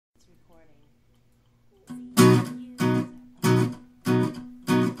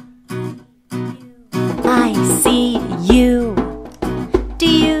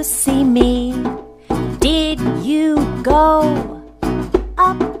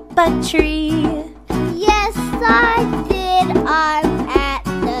a tree. Yes, I did. I'm at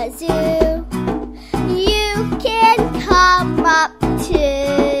the zoo. You can come up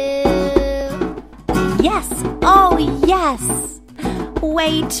too. Yes, oh yes.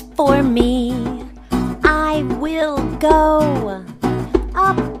 Wait for me. I will go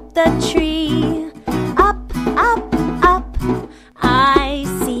up the tree. Up, up, up. I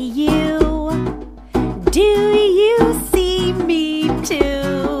see you. Do you see me too?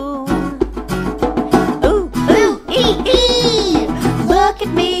 Ooh, ooh, ee, ee. Look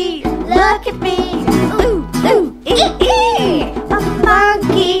at me, look at me. Ooh, ooh, ee, ee. A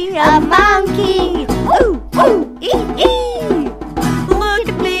monkey, a monkey. Ooh, ooh, ee, ee. Look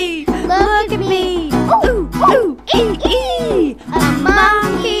at me, look at me. Ooh, ooh, ee, ee. A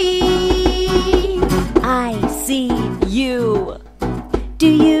monkey. I see you. Do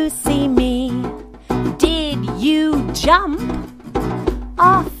you see me? Did you jump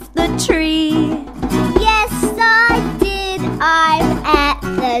off the tree? Yes, I did. I'm at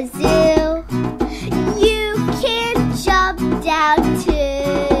the zoo. You can jump down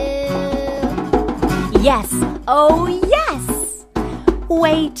too. Yes, oh yes.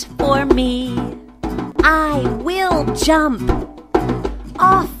 Wait for me. I will jump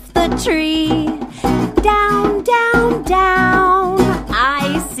off the tree. Down, down, down.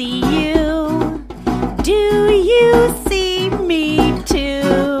 I see you. Do you see me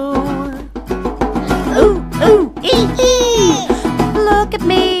too? Ooh, ooh, ee, ee. Look at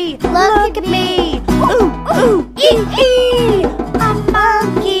me, look at me. Ooh, ooh, ee, ee. A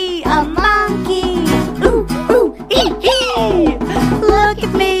monkey, a monkey. Ooh, ooh, ee, ee. Look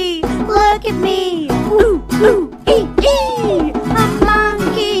at me, look at me. Ooh, ooh, ee, ee. A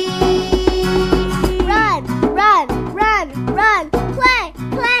monkey. Run, run, run, run. Play,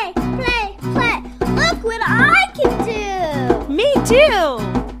 play, play, play. Look what I can do. Me too.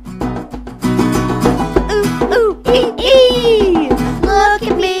 Ooh, ooh, ee, ee. Look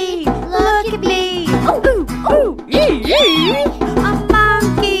at me,